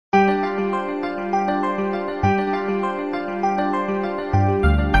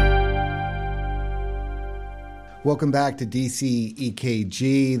Welcome back to DC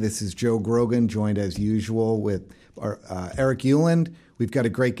EKG. This is Joe Grogan, joined as usual with Eric Euland. We've got a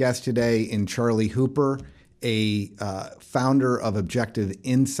great guest today in Charley Hooper, a founder of Objective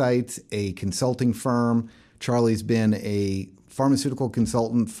Insights, a consulting firm. Charley's been a pharmaceutical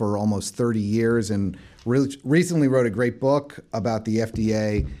consultant for almost 30 years and recently wrote a great book about the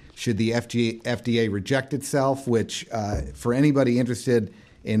FDA. Should the FDA reject itself? Which, for anybody interested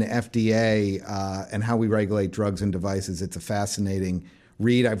in FDA and how we regulate drugs and devices, it's a fascinating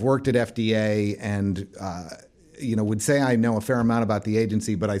read. I've worked at FDA and would say I know a fair amount about the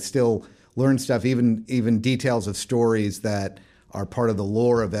agency, but I still learn stuff, even details of stories that are part of the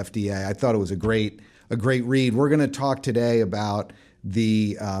lore of FDA. I thought it was a great read. We're going to talk today about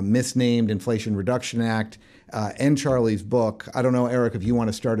the misnamed Inflation Reduction Act and Charley's book. I don't know, Eric, if you want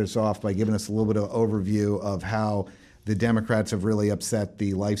to start us off by giving us a little bit of overview of how the Democrats have really upset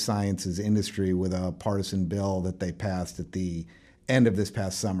the life sciences industry with a partisan bill that they passed at the end of this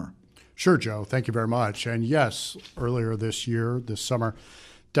past summer. Sure, Joe. Thank you very much. And yes, earlier this summer,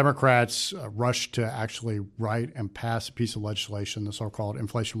 Democrats rushed to actually write and pass a piece of legislation, the so-called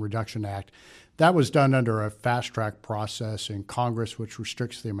Inflation Reduction Act. That was done under a fast-track process in Congress, which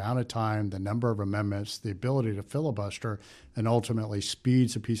restricts the amount of time, the number of amendments, the ability to filibuster, and ultimately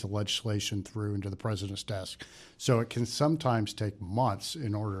speeds a piece of legislation through into the president's desk. So it can sometimes take months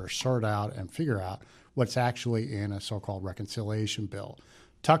in order to sort out and figure out what's actually in a so-called reconciliation bill.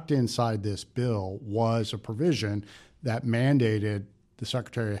 Tucked inside this bill was a provision that mandated the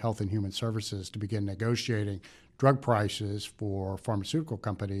Secretary of Health and Human Services to begin negotiating drug prices for pharmaceutical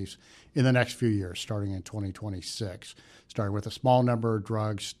companies in the next few years, starting in 2026, starting with a small number of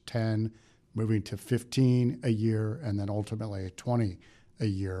drugs, 10, moving to 15 a year, and then ultimately 20 a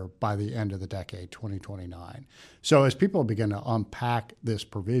year by the end of the decade, 2029. So as people begin to unpack this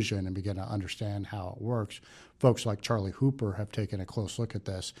provision and begin to understand how it works, folks like Charley Hooper have taken a close look at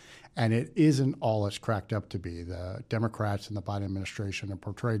this, and it isn't all it's cracked up to be. The Democrats and the Biden administration have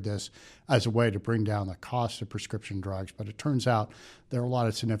portrayed this as a way to bring down the cost of prescription drugs, but it turns out there are a lot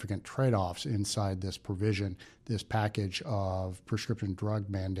of significant trade-offs inside this provision, this package of prescription drug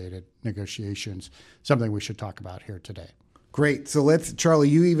mandated negotiations, something we should talk about here today. Great. So Charley,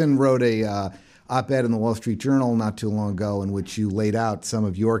 you even wrote a op-ed in the Wall Street Journal not too long ago in which you laid out some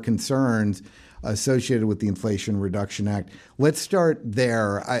of your concerns associated with the Inflation Reduction Act. Let's start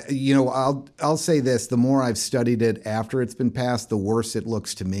there. I'll say this: the more I've studied it after it's been passed, the worse it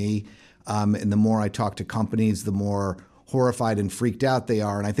looks to me, and the more I talk to companies, the more horrified and freaked out they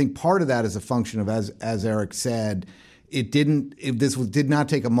are. And I think part of that is a function of, as Eric said, this did not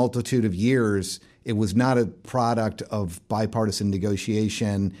take a multitude of years. It was not a product of bipartisan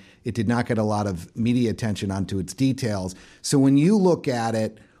negotiation. It did not get a lot of media attention onto its details. So when you look at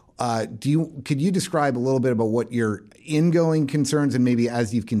it, could you describe a little bit about what your ingoing concerns and maybe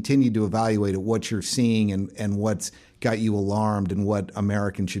as you've continued to evaluate it, what you're seeing and what's got you alarmed and what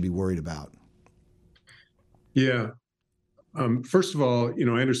Americans should be worried about? Yeah. First of all,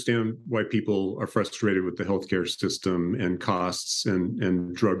 I understand why people are frustrated with the healthcare system and costs,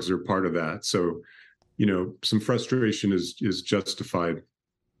 and drugs are part of that. So, some frustration is justified.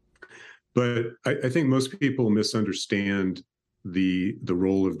 But I think most people misunderstand the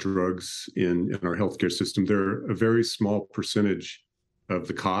role of drugs in our healthcare system. They're a very small percentage of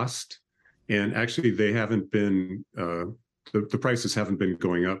the cost, and actually they haven't been the prices haven't been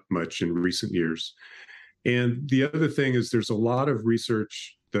going up much in recent years. And the other thing is there's a lot of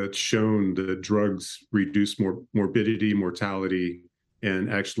research that's shown that drugs reduce morbidity, mortality,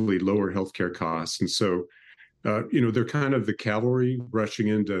 and actually lower healthcare costs. And so, they're kind of the cavalry rushing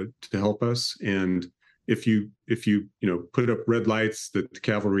in to help us. And if you put up red lights that the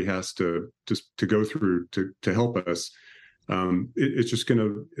cavalry has to go through to help us, it's going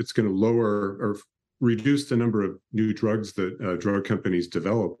to lower or reduce the number of new drugs that drug companies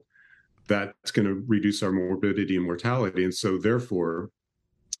develop. That's going to reduce our morbidity and mortality. And so therefore,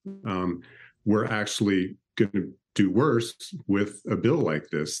 we're actually going to do worse with a bill like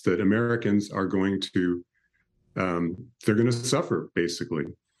this, that Americans are going to, they're going to suffer, basically.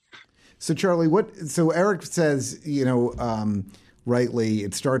 So Charley, so Eric says, rightly,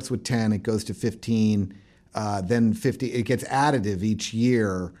 it starts with 10, it goes to 15, then 50, it gets additive each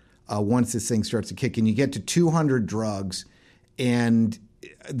year once this thing starts to kick in. You get to 200 drugs, and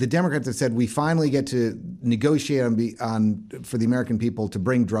the Democrats have said we finally get to negotiate for the American people to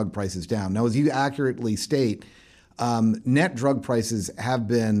bring drug prices down. Now, as you accurately state, net drug prices have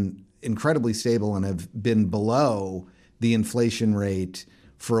been incredibly stable and have been below the inflation rate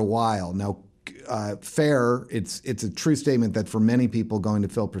for a while. Now, it's a true statement that for many people going to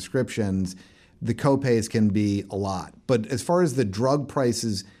fill prescriptions, the copays can be a lot. But as far as the drug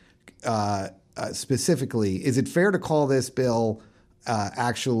prices specifically, is it fair to call this bill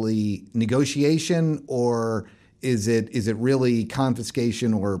actually negotiation, or is it really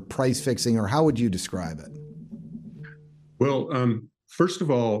confiscation or price fixing, or how would you describe it? Well, first of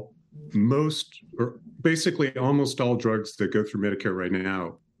all, most or basically almost all drugs that go through Medicare right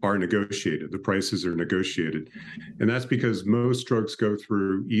now are negotiated. The prices are negotiated. And that's because most drugs go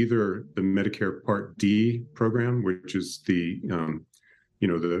through either the Medicare Part D program, which is the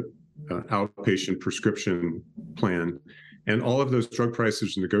outpatient prescription plan. And all of those drug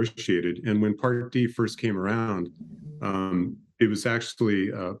prices are negotiated. And when Part D first came around, it was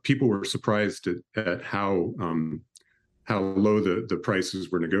actually people were surprised at how low the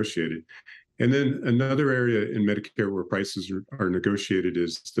prices were negotiated. And then another area in Medicare where prices are negotiated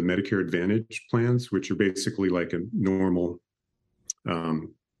is the Medicare Advantage plans, which are basically like a normal,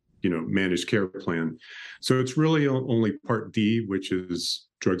 managed care plan. So it's really only Part D, which is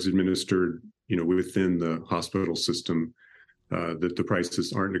drugs administered, within the hospital system, that the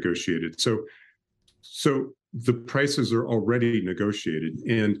prices aren't negotiated. So the prices are already negotiated,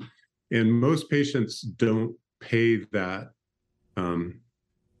 and most patients don't pay that.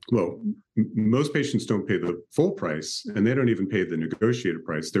 Most patients don't pay the full price, and they don't even pay the negotiated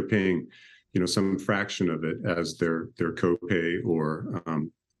price. They're paying, some fraction of it as their copay or,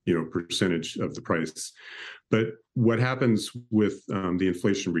 percentage of the price. But what happens with the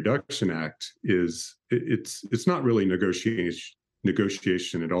Inflation Reduction Act is it's not really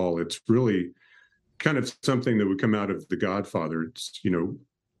negotiation at all. It's really kind of something that would come out of The Godfather. It's,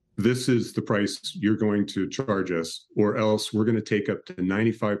 this is the price you're going to charge us, or else we're going to take up to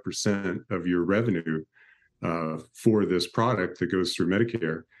 95% of your revenue for this product that goes through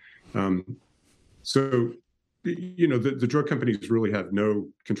Medicare. The drug companies really have no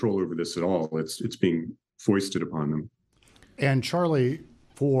control over this at all. It's being foisted upon them. And Charley,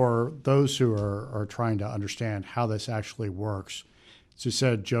 for those who are trying to understand how this actually works, as you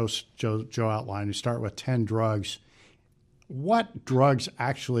said, Joe outlined, you start with 10 drugs. What drugs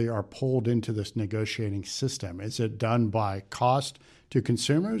actually are pulled into this negotiating system? Is it done by cost to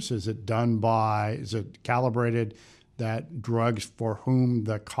consumers? Is it calibrated that drugs for whom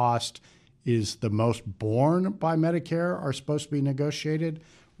the cost is the most borne by Medicare are supposed to be negotiated?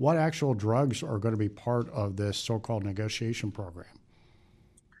 What actual drugs are going to be part of this so-called negotiation program?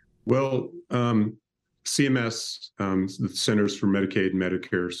 Well, CMS, the Centers for Medicaid and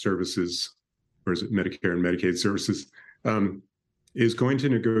Medicare Services, or is it Medicare and Medicaid Services, is going to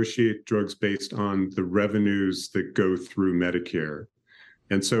negotiate drugs based on the revenues that go through Medicare.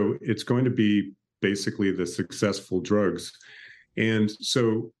 And so it's going to be basically the successful drugs. And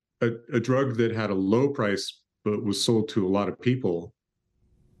so a drug that had a low price but was sold to a lot of people,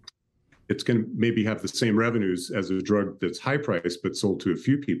 it's going to maybe have the same revenues as a drug that's high price but sold to a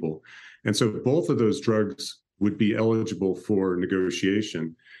few people. And so both of those drugs would be eligible for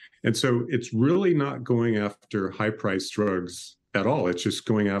negotiation. And so it's really not going after high-priced drugs at all. It's just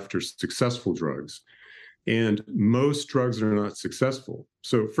going after successful drugs. And most drugs are not successful.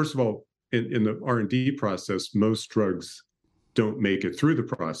 So first of all, in the R&D process, most drugs don't make it through the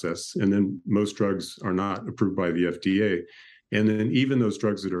process. And then most drugs are not approved by the FDA. And then even those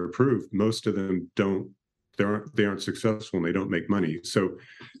drugs that are approved, most of them they aren't successful and they don't make money. So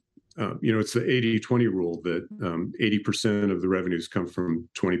it's the 80-20 rule that 80% of the revenues come from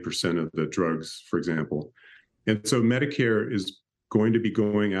 20% of the drugs, for example. And so Medicare is going to be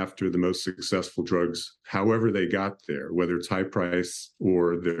going after the most successful drugs, however they got there, whether it's high price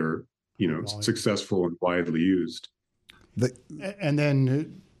or they're, successful and widely used. And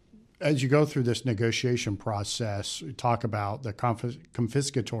then as you go through this negotiation process, you talk about the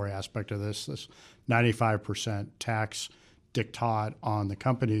confiscatory aspect of this 95% tax diktat on the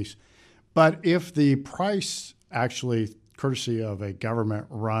companies. But if the price actually, courtesy of a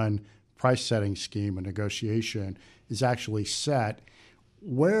government-run price-setting scheme, a negotiation, is actually set,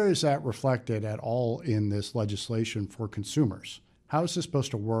 where is that reflected at all in this legislation for consumers? How is this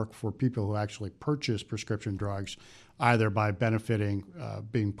supposed to work for people who actually purchase prescription drugs, either by benefiting,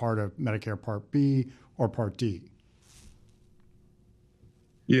 being part of Medicare Part B or Part D?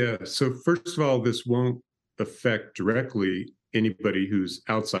 Yeah, so first of all, this won't affect directly anybody who's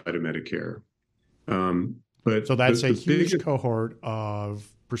outside of Medicare. But so that's a huge cohort of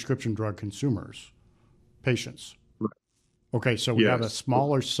prescription drug consumers, patients. Right. Okay, so we have a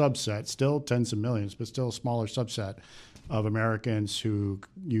smaller subset, still tens of millions, but still a smaller subset of Americans who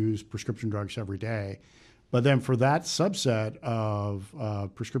use prescription drugs every day. But then for that subset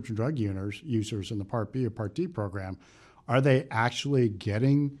of prescription drug users in the Part B or Part D program, are they actually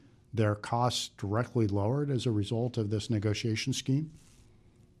getting their costs directly lowered as a result of this negotiation scheme?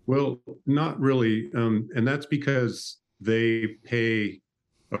 Well, not really. And that's because they pay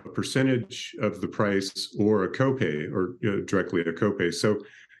a percentage of the price or a copay, or directly a copay. So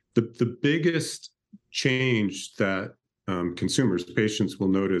the biggest change that consumers, patients will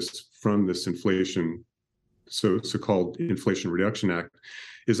notice from this so-called Inflation Reduction Act,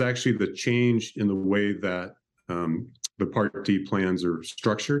 is actually the change in the way that the Part D plans are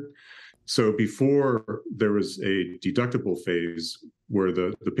structured. So before, there was a deductible phase where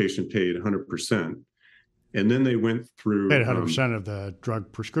the patient paid 100%. And then they went through... Paid 100% of the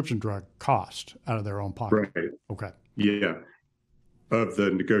prescription drug cost out of their own pocket. Right. Okay. Yeah. Of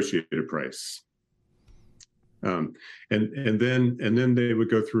the negotiated price. And then they would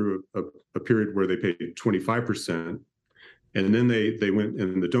go through a period where they paid 25%. And then they went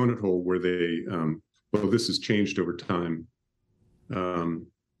in the donut hole where they, this has changed over time. And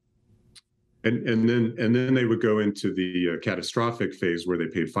then they would go into the catastrophic phase where they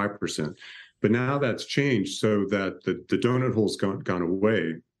paid 5%. But now that's changed so that the donut hole's gone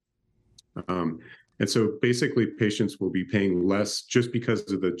away. And so basically patients will be paying less just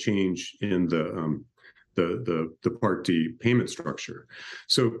because of the change in the Part D payment structure.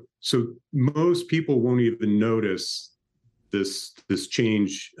 So most people won't even notice this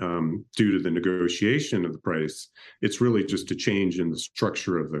change due to the negotiation of the price. It's really just a change in the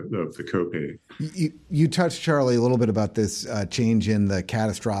structure of the copay. You touched, Charlie, a little bit about this change in the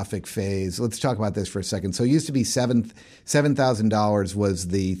catastrophic phase. Let's talk about this for a second. So it used to be $7,000 was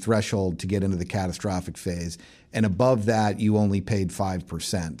the threshold to get into the catastrophic phase, and above that you only paid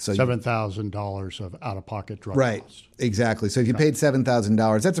 5%. So $7,000 of out-of-pocket drug right, costs. Exactly. So if you paid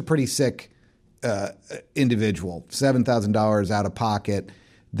 $7,000, that's a pretty sick individual. $7,000 out of pocket.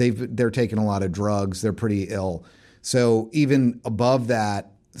 They're taking a lot of drugs. They're pretty ill. So even above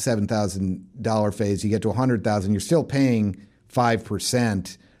that $7,000 phase, you get to $100,000. You're still paying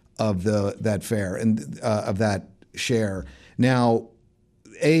 5% of that fare and of that share. Now,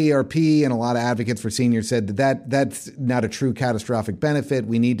 AARP and a lot of advocates for seniors said that's not a true catastrophic benefit.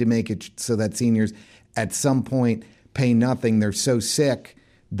 We need to make it so that seniors at some point pay nothing. They're so sick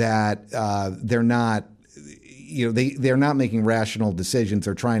that they're not, they're not making rational decisions.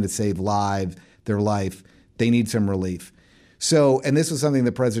 They're trying to save their life. They need some relief. So, and this was something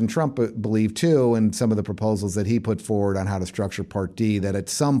that President Trump believed too, and some of the proposals that he put forward on how to structure Part D, that at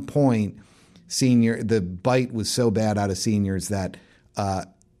some point, the bite was so bad out of seniors that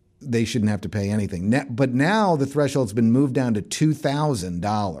they shouldn't have to pay anything. But now the threshold's been moved down to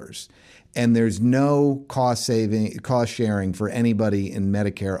 $2,000. And there's no cost sharing for anybody in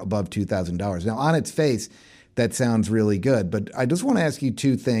Medicare above $2,000. Now, on its face, that sounds really good. But I just want to ask you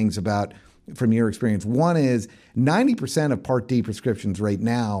two things from your experience. One is 90% of Part D prescriptions right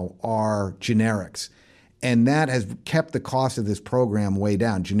now are generics. And that has kept the cost of this program way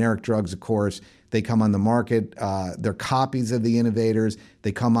down. Generic drugs, of course, they come on the market. They're copies of the innovators.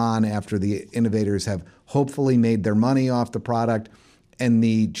 They come on after the innovators have hopefully made their money off the product. And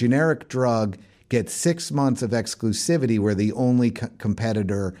the generic drug gets 6 months of exclusivity. We're the only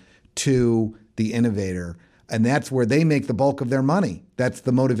competitor to the innovator. And that's where they make the bulk of their money. That's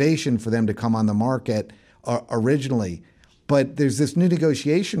the motivation for them to come on the market originally. But there's this new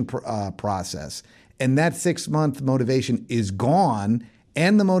negotiation process. And that 6-month motivation is gone.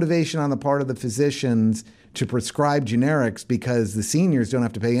 And the motivation on the part of the physicians to prescribe generics, because the seniors don't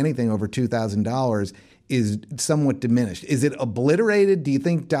have to pay anything over $2,000, is somewhat diminished. Is it obliterated? Do you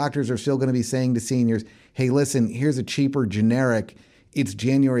think doctors are still going to be saying to seniors, hey, listen, here's a cheaper generic. It's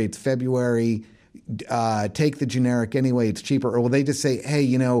January, it's February. Take the generic anyway, it's cheaper. Or will they just say, hey,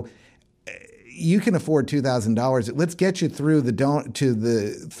 you can afford $2,000. Let's get you through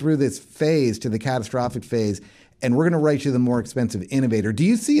through this phase, to the catastrophic phase, and we're going to write you the more expensive innovator. Do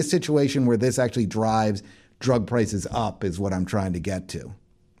you see a situation where this actually drives drug prices up, is what I'm trying to get to?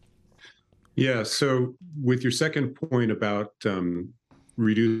 Yeah. So with your second point about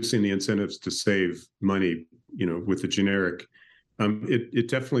reducing the incentives to save money, with the generic, it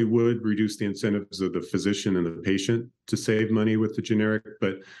definitely would reduce the incentives of the physician and the patient to save money with the generic.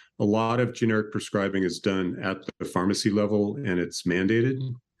 But a lot of generic prescribing is done at the pharmacy level, and it's mandated.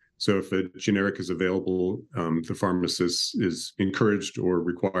 So if a generic is available, the pharmacist is encouraged or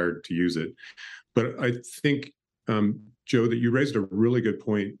required to use it. But I think, Joe, that you raised a really good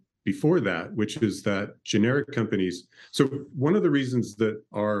point before that, which is that generic companies. So one of the reasons that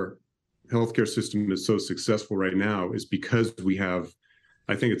our healthcare system is so successful right now is because we have,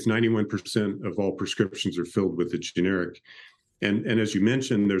 I think it's 91% of all prescriptions are filled with a generic. And as you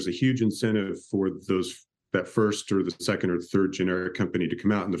mentioned, there's a huge incentive for those that first or the second or third generic company to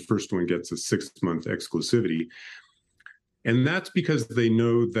come out, and the first one gets a 6-month exclusivity. And that's because they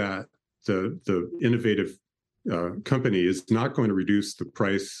know that the innovative company is not going to reduce the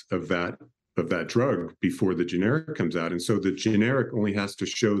price of that drug before the generic comes out. And so the generic only has to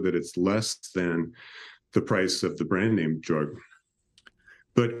show that it's less than the price of the brand name drug.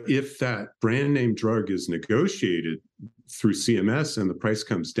 But if that brand name drug is negotiated through CMS and the price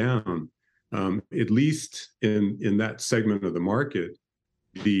comes down, at least in that segment of the market,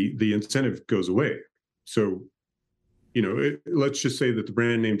 the incentive goes away. So, let's just say that the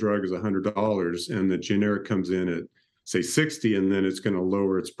brand name drug is $100 and the generic comes in at, say, $60, and then it's going to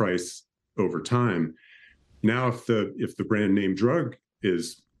lower its price over time. Now, if the brand name drug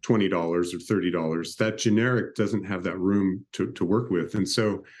is $20 or $30, that generic doesn't have that room to work with. And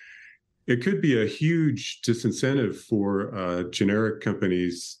so it could be a huge disincentive for generic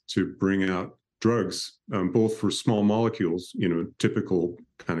companies to bring out drugs, both for small molecules, typical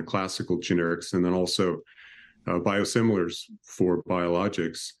kind of classical generics, and then also biosimilars for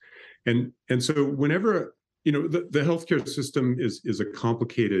biologics. And so whenever, the healthcare system is a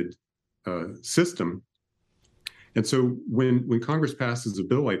complicated system. And so when Congress passes a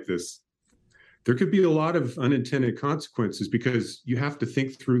bill like this, there could be a lot of unintended consequences because you have to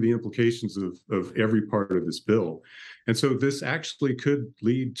think through the implications of every part of this bill. And so this actually could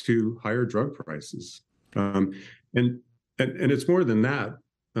lead to higher drug prices. And it's more than that.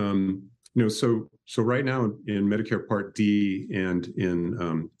 So right now in Medicare Part D and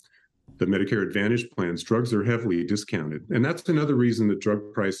in the Medicare Advantage plans, drugs are heavily discounted. And that's another reason that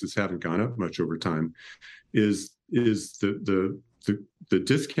drug prices haven't gone up much over time, is the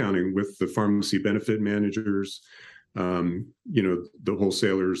discounting with the pharmacy benefit managers, the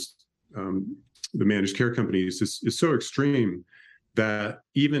wholesalers, the managed care companies is so extreme that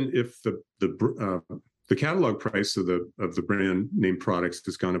even if the catalog price of the brand name products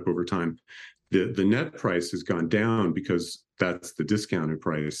has gone up over time, the net price has gone down because that's the discounted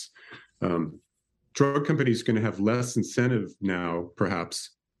price. Drug companies are going to have less incentive now,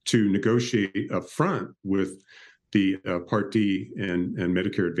 perhaps, to negotiate up front with the Part D and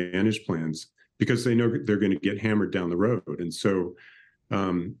Medicare Advantage plans because they know they're going to get hammered down the road. And so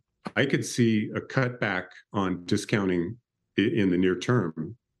I could see a cutback on discounting in the near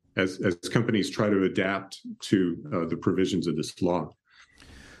term as companies try to adapt to the provisions of this law.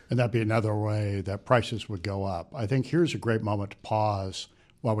 And that'd be another way that prices would go up. I think here's a great moment to pause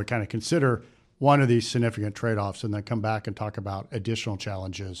while we kind of consider one of these significant trade-offs and then come back and talk about additional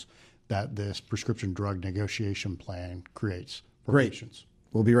challenges that this prescription drug negotiation plan creates for patients.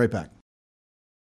 We'll be right back.